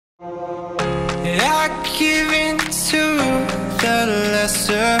giving to the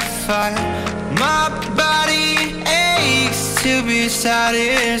lesser fight. My body aches to be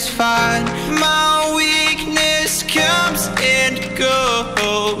satisfied. My weakness comes and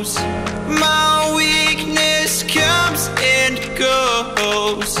goes. My weakness comes and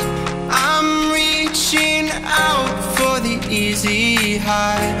goes. I'm reaching out for the easy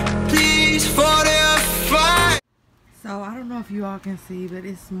high. Please fortify. So I don't know if you all can see, but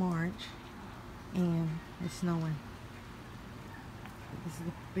it's March and it's snowing. This is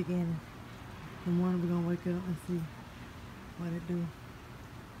the beginning. The morning we're gonna wake up and see what it do.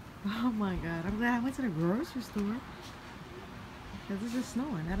 Oh my God! I'm glad I went to the grocery store because it's just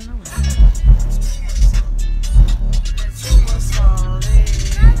snowing. I don't know what.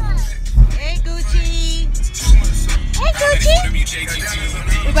 Hey Gucci! Hey Gucci!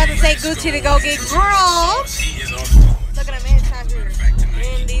 We about to take Gucci to go get grilled. Look at them inside here.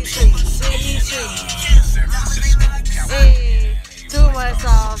 In these streets. In these streets. Hey, too much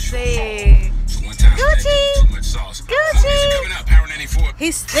sauce. Hey. Gucci! Gucci!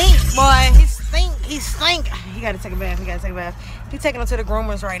 He stink, boy. He stink. He stink. He gotta take a bath. He gotta take a bath. He's taking him to the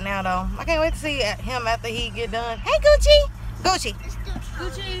groomers right now, though. I can't wait to see him after he get done. Hey, Gucci! Gucci!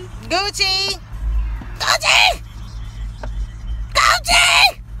 Gucci! Gucci! Gucci!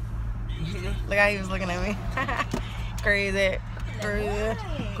 Gucci! Look how he was looking at me. Crazy. Crazy.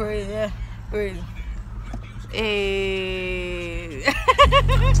 Crazy. Crazy. Hey.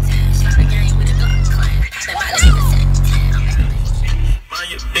 Mind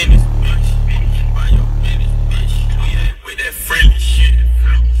your business, bitch. Mind your business, bitch. With that friendly shit.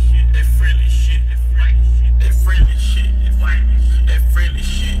 That friendly shit. That friendly shit. That friendly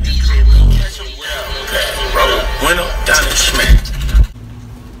shit. Catch 'em without roll. Went up, down and smacked.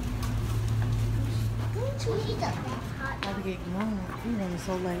 About to get grown. You running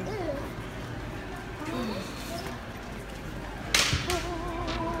so late.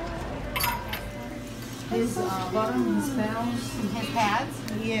 His bottom, his bells, his pads.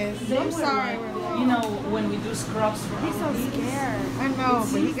 Yes. I'm sorry. You know, when we do scrubs for He's so scared. I know,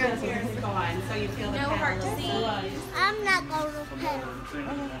 but he got to. so you feel the No heart to see. I'm not going to pet him.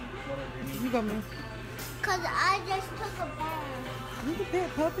 You go, man. Because I just took a bath. You can pet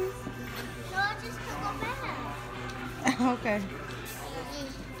puppies? No, I just took a bath. Okay.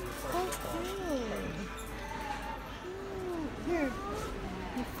 Here.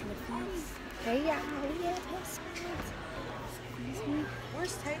 Hey, y'all. Excuse me.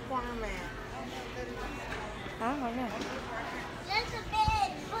 Where's tapeworm at? I don't know. There's a bed.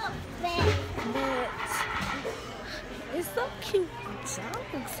 Look, bed. It's so cute.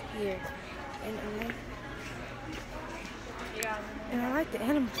 Dogs here. And I like the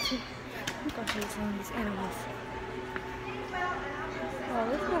animals too. I'm going to show you some of these animals. Oh,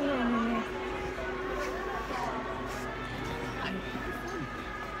 let's go in there.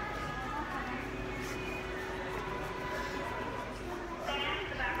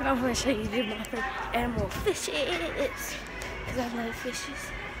 I'm going to show you my favorite animal, fishes. Because I love fishes.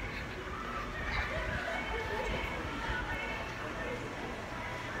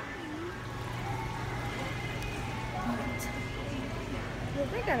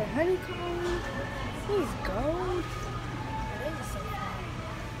 They got a honeycomb. He's gold.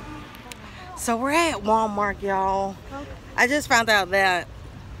 So we're at Walmart, y'all. I just found out that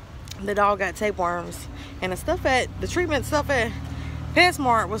the dog got tapeworms, and the treatment stuff at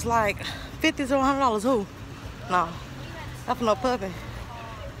PetSmart was like $50 to $100. Who? No, not for no puppy.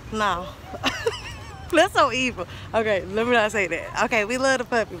 No. That's so evil. Okay, let me not say that. Okay, we love the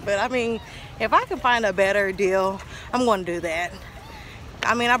puppy, but I mean, if I can find a better deal, I'm going to do that.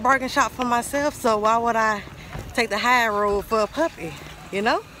 I mean, I bargain shop for myself, so why would I take the high road for a puppy, you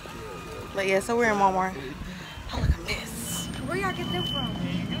know? But yeah, so we're in Walmart. Oh, look at this. Where y'all get them from?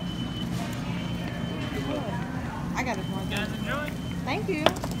 I got it for you. Thank you.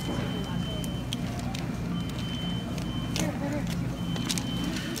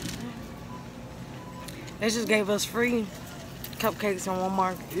 They just gave us free cupcakes in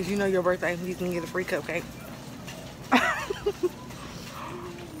Walmart. If you know your birthday, you can get a free cupcake.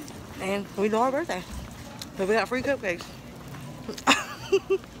 And we know our birthday, so we got free cupcakes.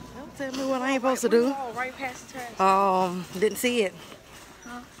 Don't tell me what I ain't supposed to do. Right past the trash. Didn't see it.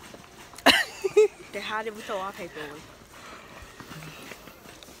 Huh? Then how did we throw our paper away?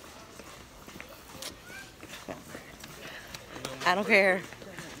 I don't care.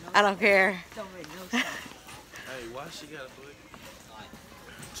 I don't care. Hey, why she got a foot?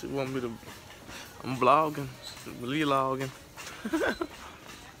 She want me to. I'm vlogging, vlogging.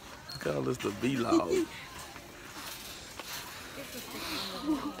 Call this the vlog.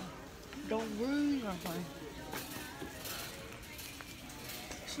 Don't breathe.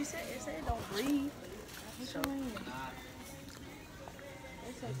 She said, it said don't breathe. What you mean?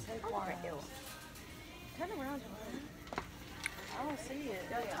 It said take water. Turn around, Joanne. I don't see it.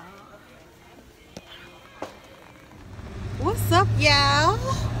 What's up, y'all?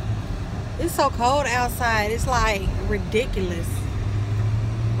 It's so cold outside. It's like ridiculous.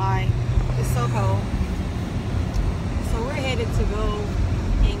 Like, it's so cold. So we're headed to go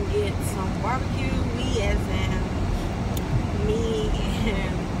and get some barbecue. We as in me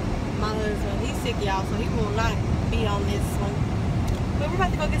and my husband. He's sick, y'all, so he will not be on this one. But we're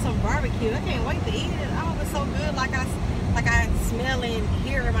about to go get some barbecue. I can't wait to eat it. Oh, it's so good. Like I smell and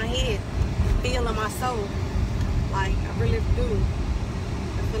hear in my head, feel in my soul. Like I really do.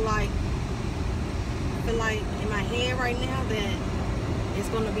 I feel like in my head right now that it's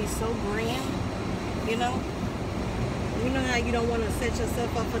gonna be so grand. You know how you don't want to set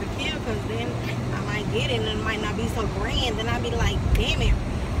yourself up for the kill, because then I might get it and it might not be so grand. Then I'd be like, damn it.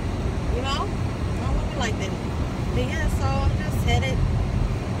 You know? I don't want to be like that. But yeah, so I'm just headed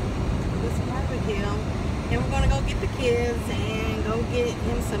to this barbecue. And we're going to go get the kids and go get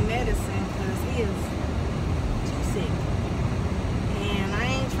him some medicine, because he is too sick. And I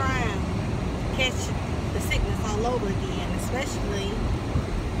ain't trying to catch the sickness all over again, especially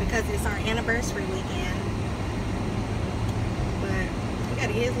because it's our anniversary weekend. But we got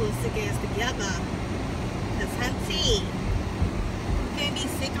to get his little sick ass together. Because hunty, can't be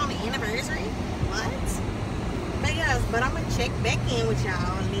sick on the anniversary. What? But yes, but I'm gonna check back in with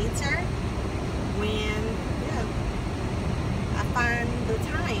y'all later when I find the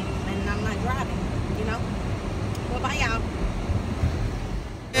time and I'm not driving, you know. Well, bye y'all.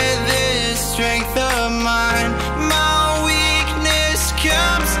 This strength of mine, my weakness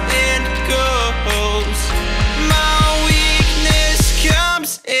comes and goes. My weakness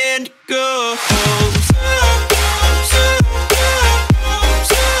comes and goes.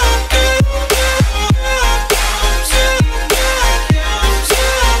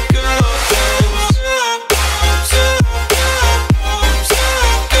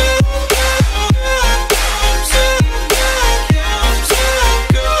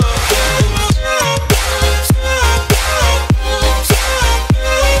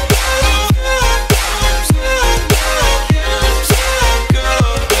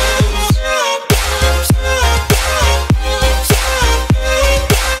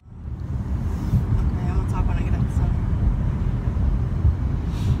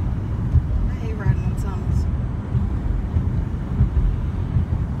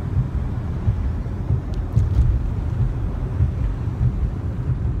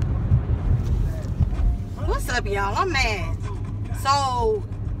 Y'all, I'm mad. So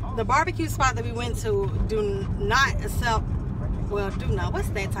the barbecue spot that we went to do not accept, what's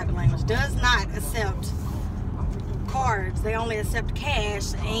that type of language? Does not accept cards. They only accept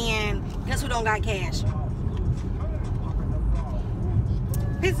cash, and guess who don't got cash?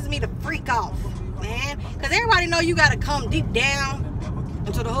 Pisses me the freak off, man. Because everybody know you gotta come deep down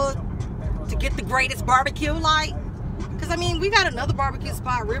into the hood to get the greatest barbecue, like. Because I mean, we got another barbecue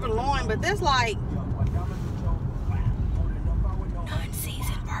spot, River Loin, but there's like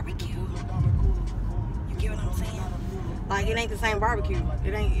unseasoned barbecue. You get what I'm saying? Like, it ain't the same barbecue.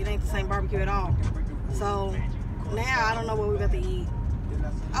 It ain't the same barbecue at all. So now I don't know what we're about to eat.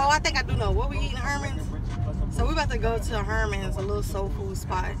 Oh, I think I do know. What we eating, Herman's? So we're about to go to Herman's, a little soul food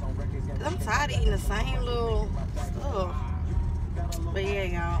spot. Cause I'm tired of eating the same little stuff. But yeah,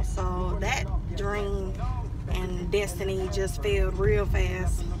 y'all. So that dream and destiny just failed real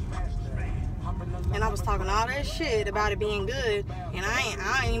fast. And I was talking all that shit about it being good, and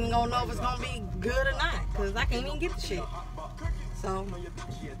I ain't even gonna know if it's gonna be good or not, cause I can't even get the shit. So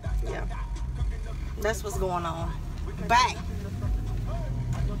yeah, that's what's going on. Bye.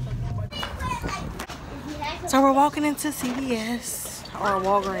 So we're walking into CVS or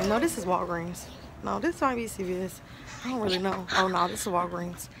Walgreens. No, this is Walgreens. No, this might be CVS. I don't really know. Oh no, this is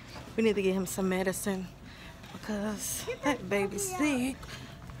Walgreens. We need to get him some medicine because that baby's sick.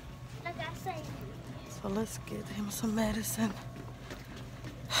 So let's get him some medicine.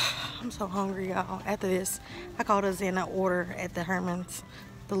 I'm so hungry, y'all. After this, I called us in an order at the Herman's,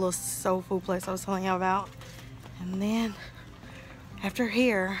 the little soul food place I was telling y'all about. And then after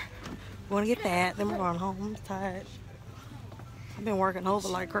here, we're gonna get that. Then we're going home. I'm tired. I've been working over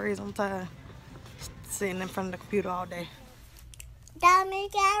like crazy. I'm tired. Sitting in front of the computer all day.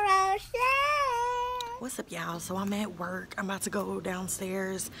 What's up, y'all? So I'm at work. I'm about to go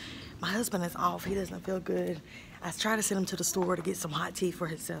downstairs. My husband is off. He doesn't feel good. I tried to send him to the store to get some hot tea for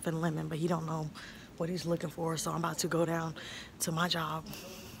himself and lemon, but he don't know what he's looking for. So I'm about to go down to my job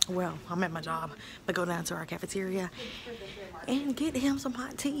well, I'm at my job, but go down to our cafeteria and get him some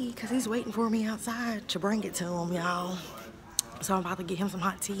hot tea because he's waiting for me outside to bring it to him, y'all. So I'm about to get him some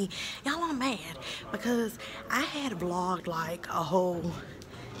hot tea. Y'all, I'm mad because I had vlogged like a whole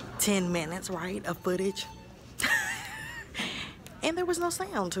 10 minutes, right, of footage. And there was no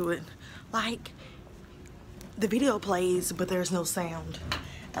sound to it. Like, the video plays, but there's no sound.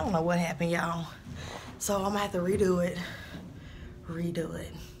 I don't know what happened, y'all. So I'm gonna have to redo it. Redo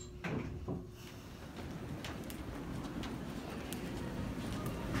it.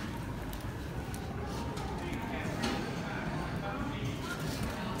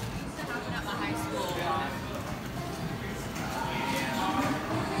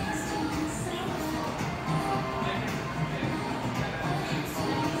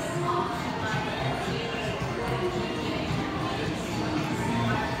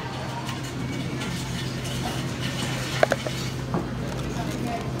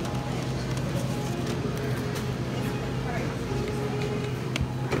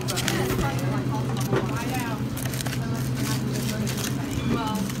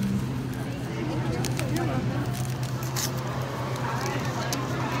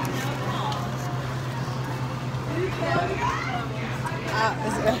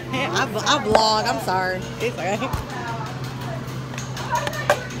 I vlog, I'm sorry. It's okay.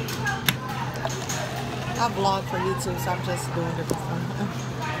 I vlog for YouTube, so I'm just doing different stuff.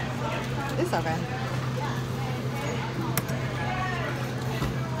 It's okay.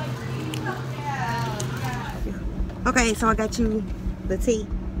 Okay, so I got you the tea.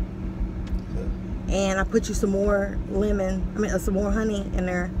 And I put you some more some more honey in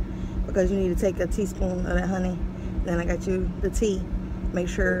there because you need to take a teaspoon of that honey. Then I got you the tea. Make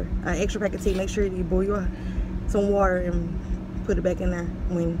sure, extra pack of tea, make sure you boil some water and put it back in there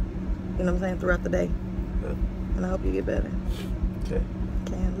when, you know what I'm saying, throughout the day. Yeah. And I hope you get better. Okay.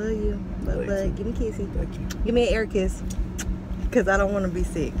 Okay, I love you. Love, bud. Give me a kissy. Thank you. Give me an air kiss. Because I don't want to be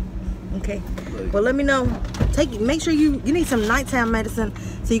sick. Okay? Well, let me know. Make sure you need some nighttime medicine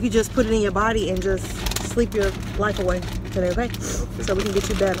so you can just put it in your body and just sleep your life away today, okay? So we can get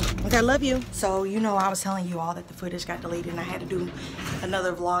you better. Okay, I love you. So, you know, I was telling you all that the footage got deleted and I had to do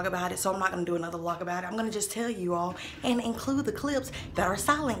another vlog about it. So I'm not going to do another vlog about it. I'm going to just tell you all and include the clips that are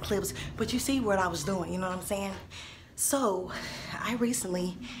silent clips. But you see what I was doing, you know what I'm saying? So, I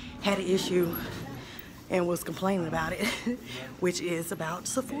recently had an issue and was complaining about it, which is about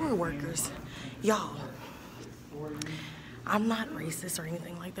Sephora workers. Y'all, I'm not racist or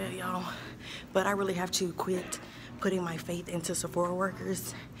anything like that, y'all, but I really have to quit putting my faith into Sephora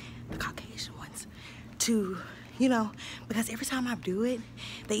workers, the Caucasian ones, to, you know, because every time I do it,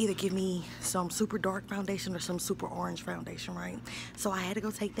 they either give me some super dark foundation or some super orange foundation, right? So I had to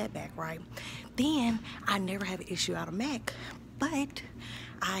go take that back, right? Then I never have an issue out of MAC, but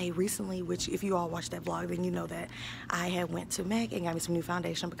I recently, which if you all watched that vlog, then you know that I had went to MAC and got me some new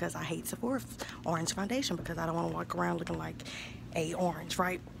foundation because I hate Sephora orange foundation because I don't want to walk around looking like a orange,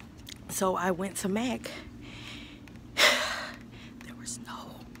 right? So I went to MAC.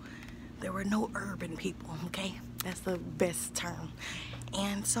 There were no urban people, okay? That's the best term.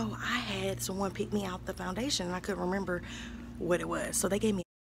 And so I had someone pick me out the foundation and I couldn't remember what it was. So they gave me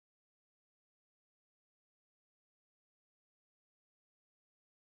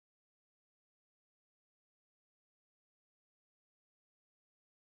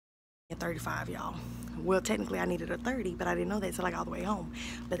a 35, y'all. Well, technically I needed a 30, but I didn't know that until I got all the way home.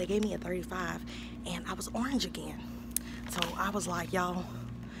 But they gave me a 35 and I was orange again. So I was like, y'all,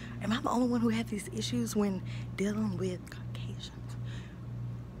 am I the only one who had these issues when dealing with Caucasians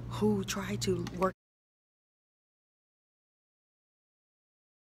who try to work?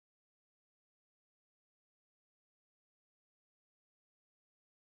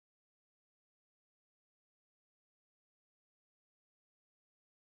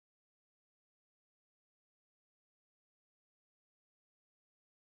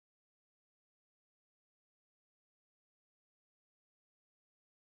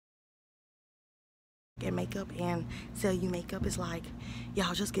 And makeup and sell you makeup is like,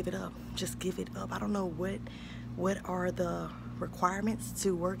 y'all, just give it up. Just give it up. I don't know what are the requirements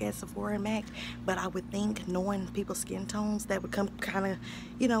to work at Sephora and MAC, but I would think, knowing people's skin tones, that would come kind of,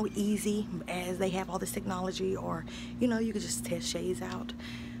 you know, easy as they have all this technology, or, you know, you could just test shades out.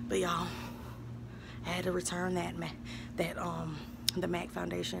 But y'all, I had to return that the MAC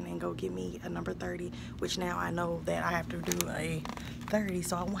foundation and go get me a number 30, which now I know that I have to do a 30,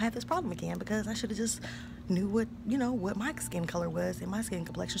 so I won't have this problem again, because I should have just knew what, you know, what my skin color was and my skin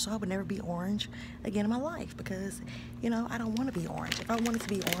complexion, so I would never be orange again in my life, because, you know, I don't want to be orange. If I wanted to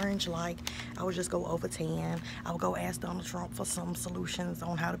be orange, like, I would just go over tan. I would go ask Donald Trump for some solutions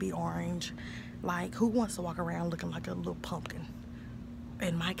on how to be orange. Like, who wants to walk around looking like a little pumpkin?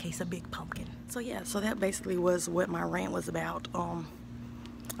 In my case, a big pumpkin. So yeah, so that basically was what my rant was about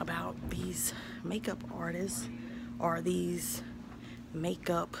these makeup artists, or these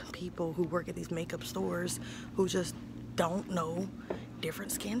makeup people who work at these makeup stores who just don't know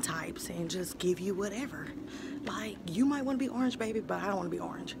different skin types and just give you whatever. Like, you might want to be orange, baby, but I don't want to be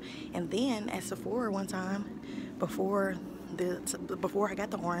orange. And then at Sephora one time, before I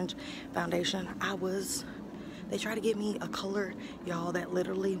got the orange foundation, they tried to get me a color, y'all, that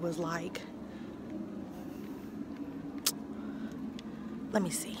literally was like, let me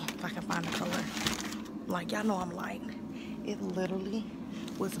see if I can find the color. Like, y'all know I'm light. It literally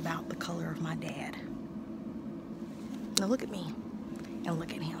was about the color of my dad. Now look at me and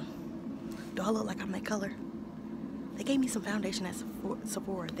look at him. Do I look like I'm that color? They gave me some foundation at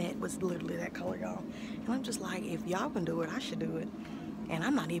Sephora that was literally that color, y'all. And I'm just like, if y'all can do it, I should do it. And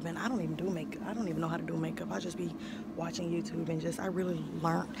I don't even do makeup. I don't even know how to do makeup. I just be watching YouTube and I really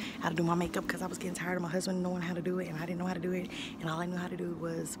learned how to do my makeup because I was getting tired of my husband knowing how to do it, and I didn't know how to do it. And all I knew how to do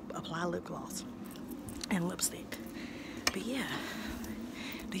was apply lip gloss and lipstick. But yeah,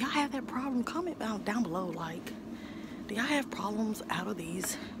 do y'all have that problem? Comment down below. Like, do y'all have problems out of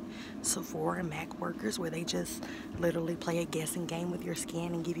these Sephora and MAC workers where they just literally play a guessing game with your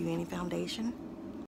skin and give you any foundation?